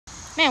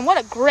Man,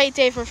 what a great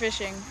day for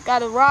fishing. Got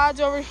the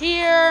rods over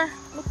here.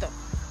 What the?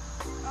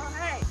 Oh,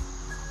 hey.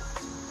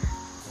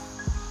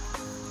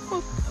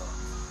 What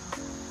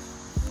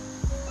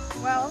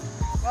the? Well,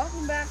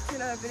 welcome back to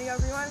another video,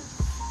 everyone.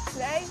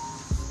 Today,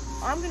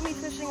 I'm going to be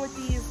fishing with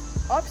these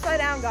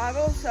upside-down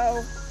goggles,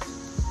 so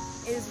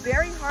it is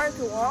very hard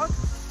to walk.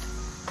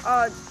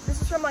 This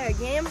is from like a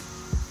game.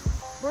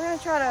 We're going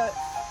to try to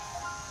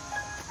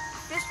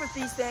fish with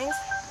these things.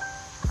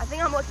 I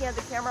think I'm looking at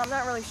the camera, I'm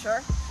not really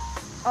sure.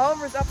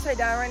 Oliver's upside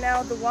down right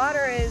now. The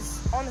water is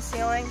on the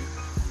ceiling.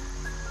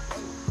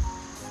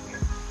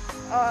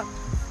 I'm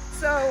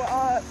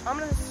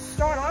gonna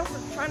start off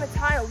with trying to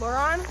tie a lure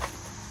on,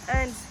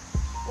 and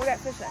we'll get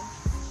fishing.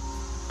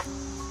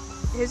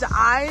 His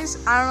eyes,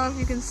 I don't know if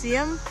you can see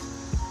them.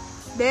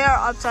 They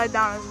are upside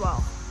down as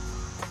well.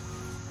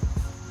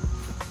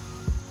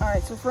 All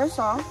right, so first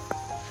off,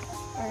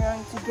 we're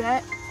going to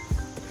get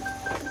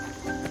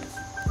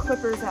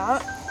clippers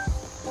out.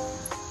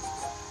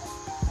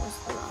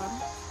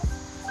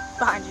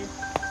 Behind you.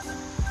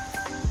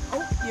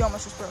 Oh, you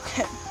almost just broke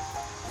it.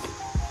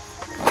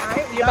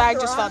 Alright, your bag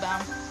just fell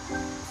down.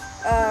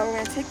 We're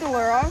going to take the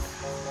lure off,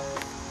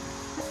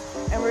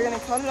 and we're going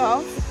to cut it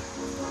off.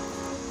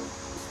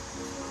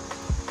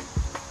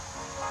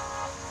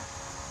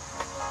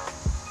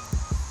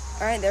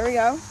 Alright, there we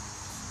go.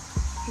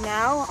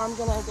 Now, I'm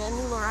going to get a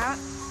new lure out.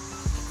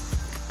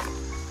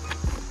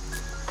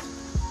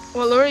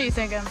 What lure are you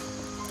thinking?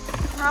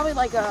 Probably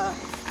like a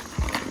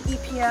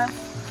EPF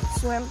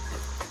swim.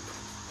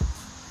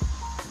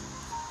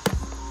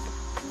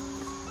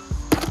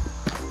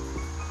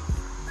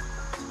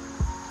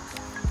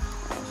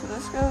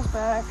 This goes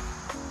back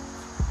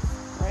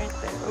right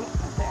there. Oh,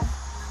 right there.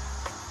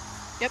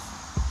 Yep.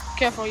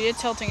 Careful, you're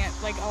tilting it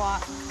like a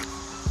lot.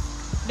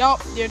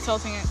 Nope, you're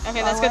tilting it.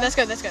 Okay, that's good, that's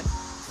good, that's good.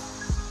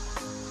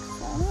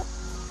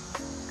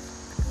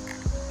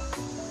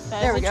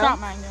 That is a trout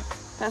magnet.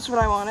 That's what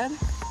I wanted.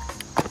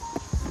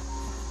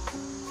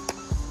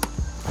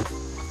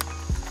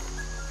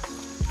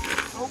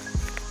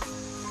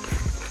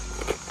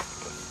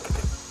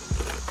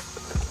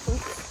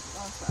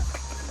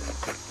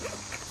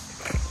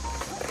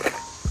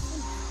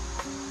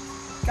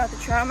 Got the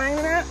trout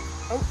magnet out.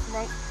 Oh,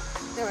 wrong.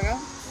 There we go.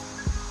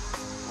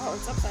 Oh,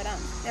 it's upside down.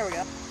 There we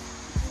go.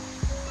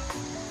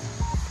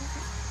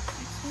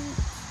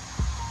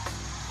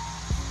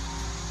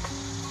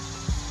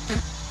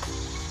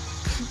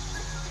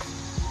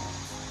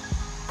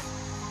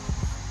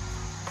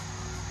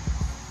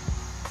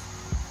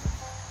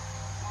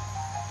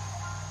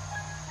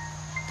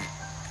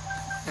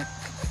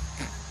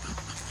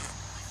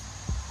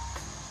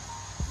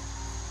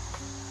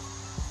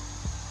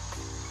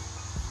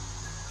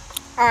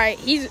 All right,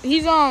 he's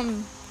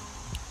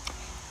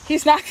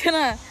not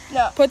gonna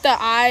put the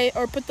eye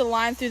or put the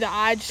line through the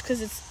eye just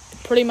because it's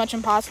pretty much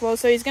impossible.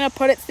 So he's gonna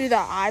put it through the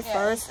eye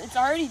first. It's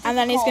already difficult. And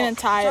then he's gonna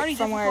tie it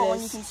from where it is.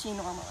 When you can see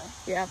normally.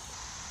 Yeah.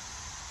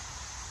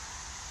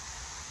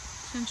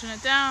 Cinching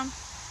it down.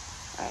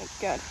 All right,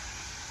 good.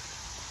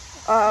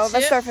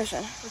 Let's start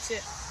fishing. Let's see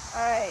it.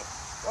 All right.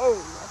 Whoa,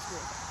 that's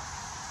weird.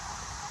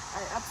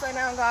 All right, upside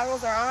down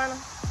goggles are on.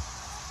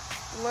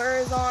 Lure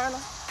is on.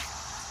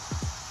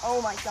 Oh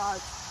my God.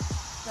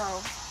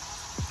 No.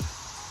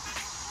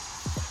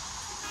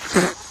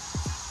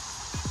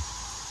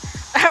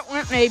 That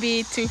went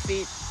maybe 2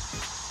 feet.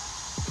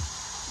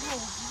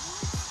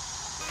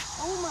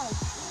 Oh my God.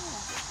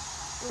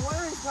 The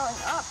water is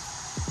going up.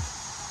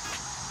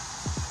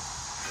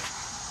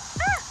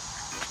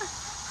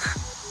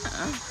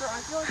 Bro,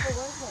 I feel like the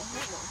water's gonna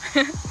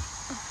hit me.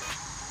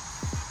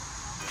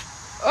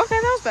 Okay,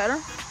 that was better.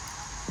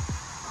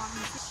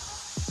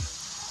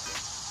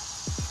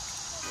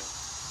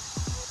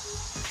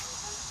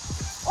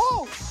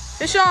 Oh!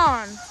 Fish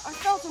on! I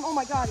felt him. Oh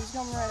my God, he's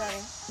coming right at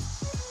me.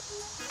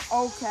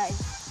 Okay,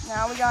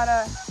 now we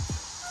gotta.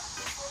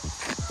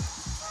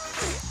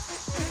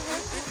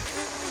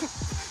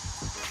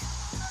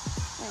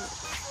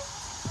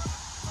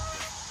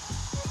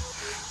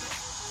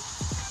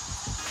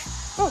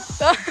 Oh.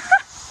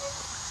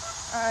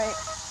 All right,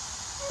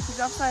 he's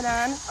upside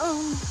down. Oh.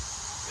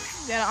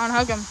 You gotta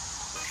unhook him.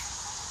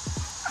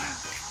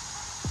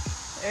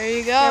 There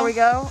you go. There we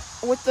go.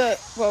 With the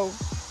whoa.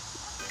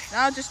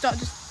 Now just stop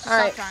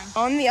trying.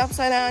 On the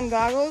upside down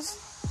goggles.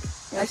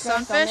 Nice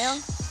sunfish.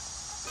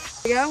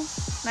 There you go.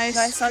 Nice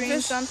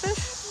sunfish.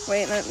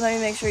 Wait, let me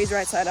make sure he's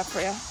right side up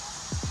for you.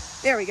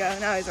 There we go.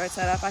 Now he's right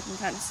side up. I can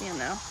kind of see him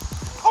now.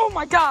 Oh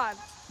my God!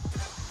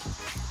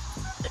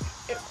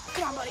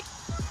 Come on, buddy.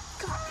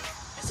 Come on.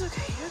 It's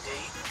okay. You're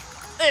okay.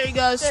 There you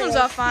go. Swims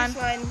out fine.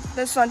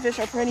 Those sunfish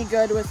are pretty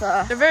good with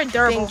they're very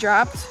durable. being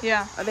dropped.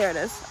 Yeah. Oh, there it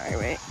is. All right,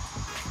 wait.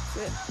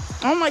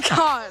 Oh my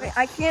God. Wait,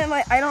 I can't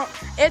I don't.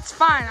 It's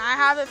fine. I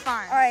have it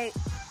fine. All right.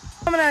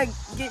 I'm gonna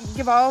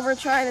give Oliver a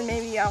try, and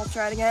maybe I'll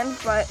try it again.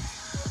 But,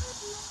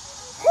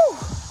 whew,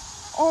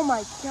 oh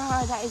my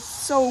God, that is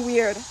so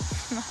weird.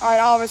 All right,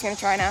 Oliver's gonna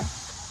try now.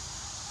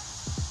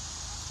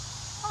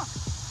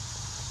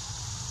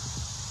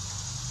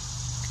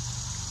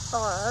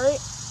 All right.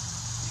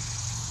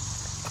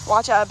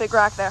 Watch out, a big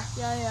rock there.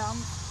 Yeah,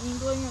 I'm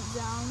angling it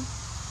down.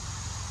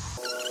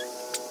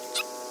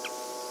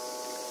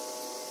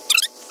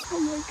 Oh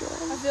my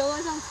god. I feel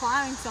like I'm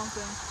climbing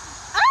something.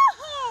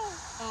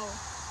 Oh.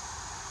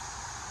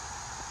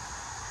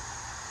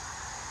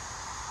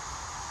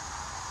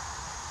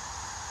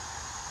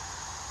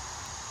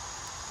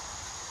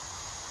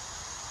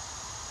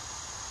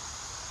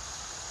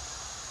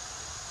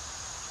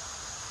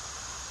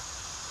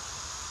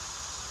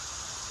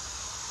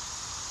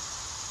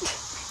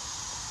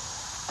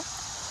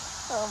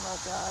 Oh my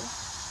god.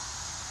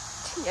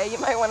 Yeah, you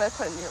might want to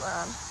put a new one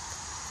on.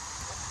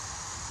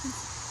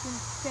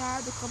 Can I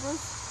add the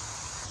clippers?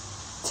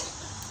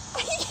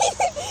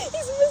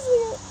 He's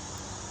missing it.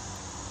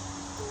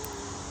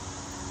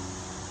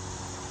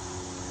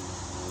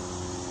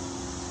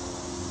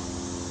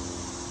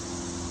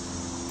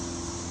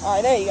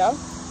 Alright, there you go.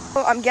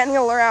 I'm getting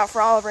a lure out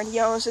for Oliver and he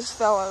almost just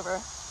fell over.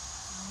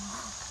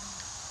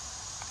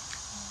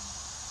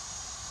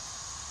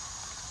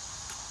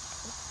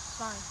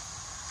 Fine.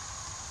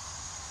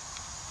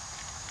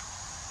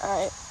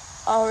 Alright,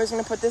 Oliver's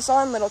gonna put this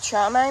on, little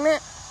trout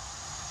magnet.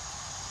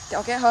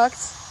 Don't get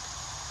hooked.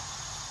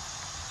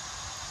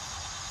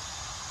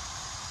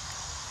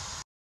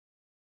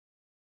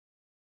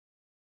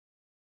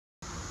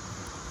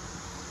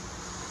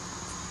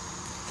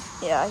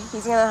 Yeah,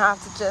 he's gonna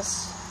have to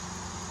just...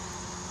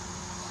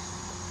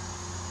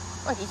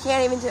 Look, he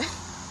can't even do it.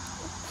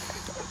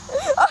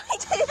 Oh,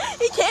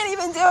 he can't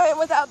even do it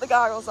without the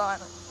goggles on.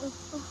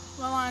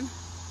 Well on.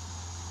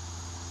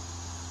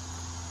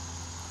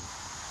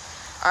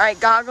 Alright,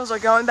 goggles are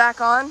going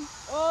back on.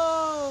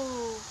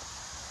 Oh.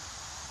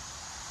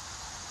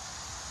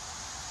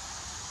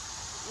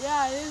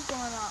 Yeah, it is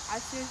going on. I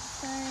see what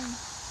you're saying.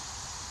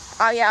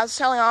 Oh yeah, I was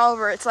telling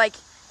Oliver, it's like,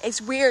 it's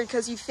weird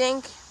because you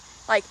think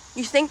that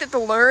the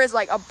lure is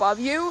like above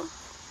you,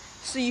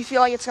 so you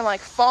feel like it's gonna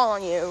like fall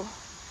on you,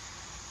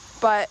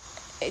 but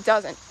it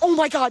doesn't. Oh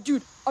my god,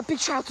 dude, a big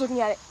trout's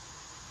looking at it.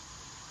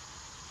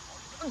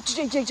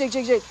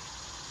 Jake.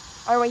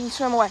 All right, wait, he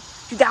swam away.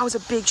 Dude, that was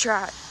a big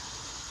trout.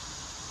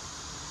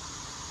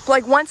 But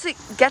like once it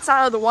gets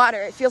out of the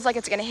water, it feels like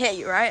it's gonna hit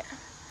you, right?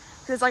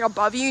 Because it's like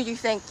above you, you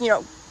think, you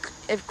know,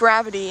 if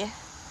gravity,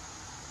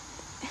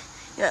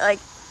 you know,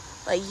 like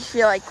you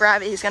feel like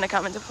gravity is gonna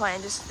come into play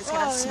and just, it's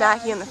gonna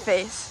smack you in the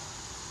face.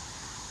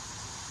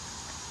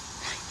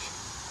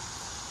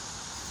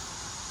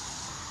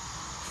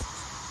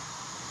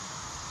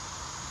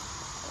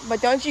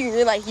 But don't you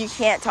realize you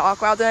can't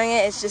talk while doing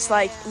it? It's just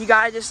like, you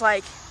gotta just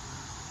like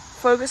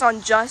focus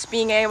on just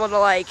being able to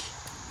like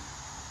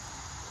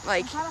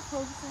I'm kind of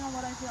focusing on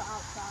what I feel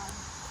outside.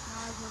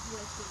 Now I feel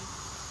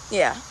see.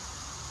 Yeah.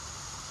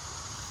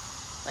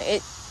 Like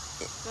it.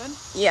 Good?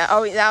 Yeah,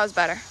 oh, that was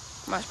better.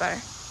 Much better.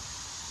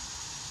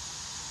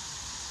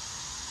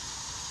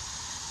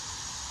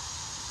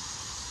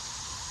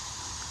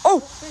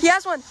 Oh, he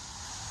has one.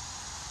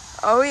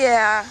 Oh,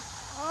 yeah.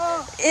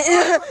 Oh.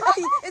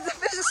 The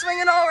fish is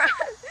swinging all around.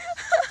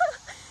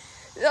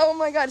 Oh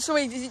my god. So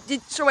wait,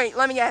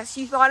 let me guess.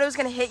 You thought it was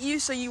going to hit you,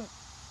 so you...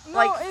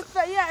 No, it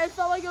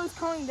felt like it was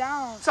coming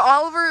down. So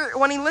Oliver,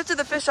 when he lifted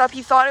the fish up,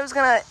 he thought it was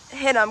going to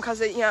hit him because,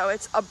 you know,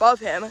 it's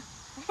above him.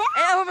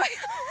 Oh my god.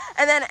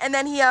 And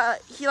then he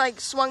like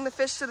swung the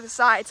fish to the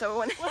side, so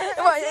when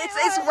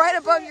it's right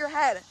above your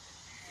head.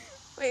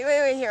 Wait,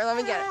 here, let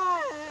me get it.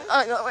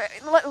 No,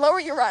 wait, lower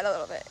your rod a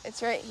little bit.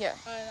 It's right here.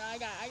 Oh, no, I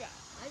got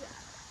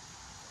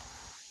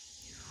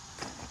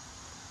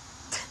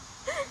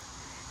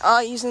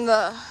it. Using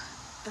the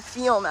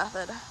feel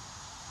method.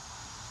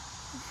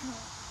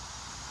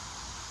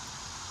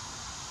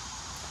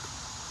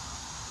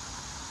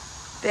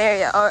 There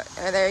you go. Oh,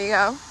 there you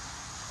go.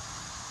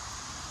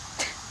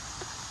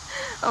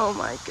 Oh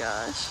my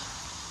gosh.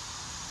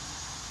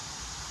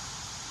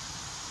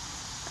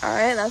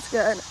 Alright, that's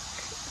good.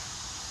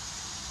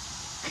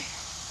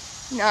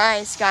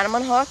 Nice, got him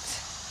unhooked.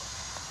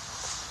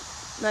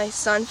 Nice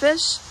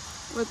sunfish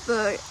with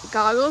the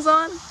goggles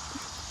on.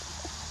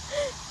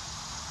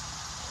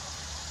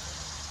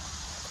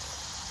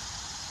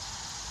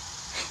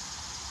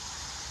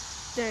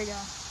 There you go.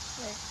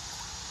 Wait.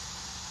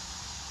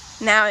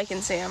 Now I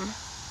can see him.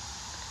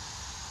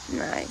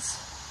 Nice.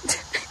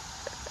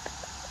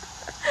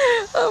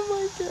 Oh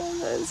my god,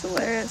 that is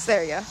hilarious.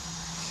 There we go.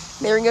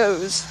 There he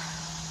goes.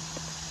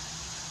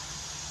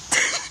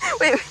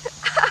 Wait.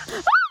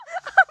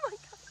 Oh my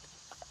god.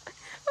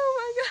 Oh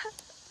my god.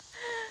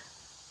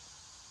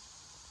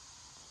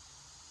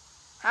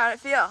 How'd it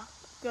feel?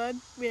 Good,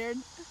 weird,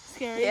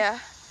 scary. Yeah.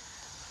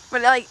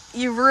 But like,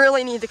 you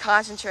really need to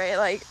concentrate,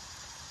 like,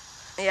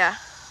 yeah.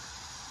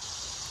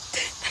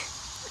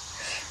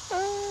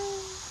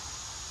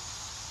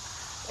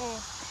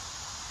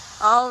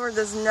 Oliver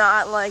does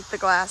not like the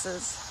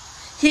glasses.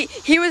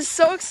 He was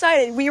so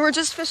excited. We were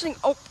just fishing.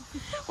 Oh,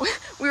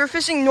 we were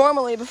fishing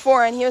normally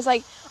before, and he was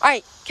like, "All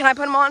right, can I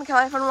put them on? Can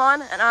I put them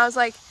on?" And I was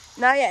like,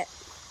 "Not yet."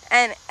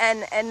 And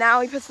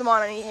now he puts them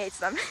on, and he hates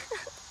them.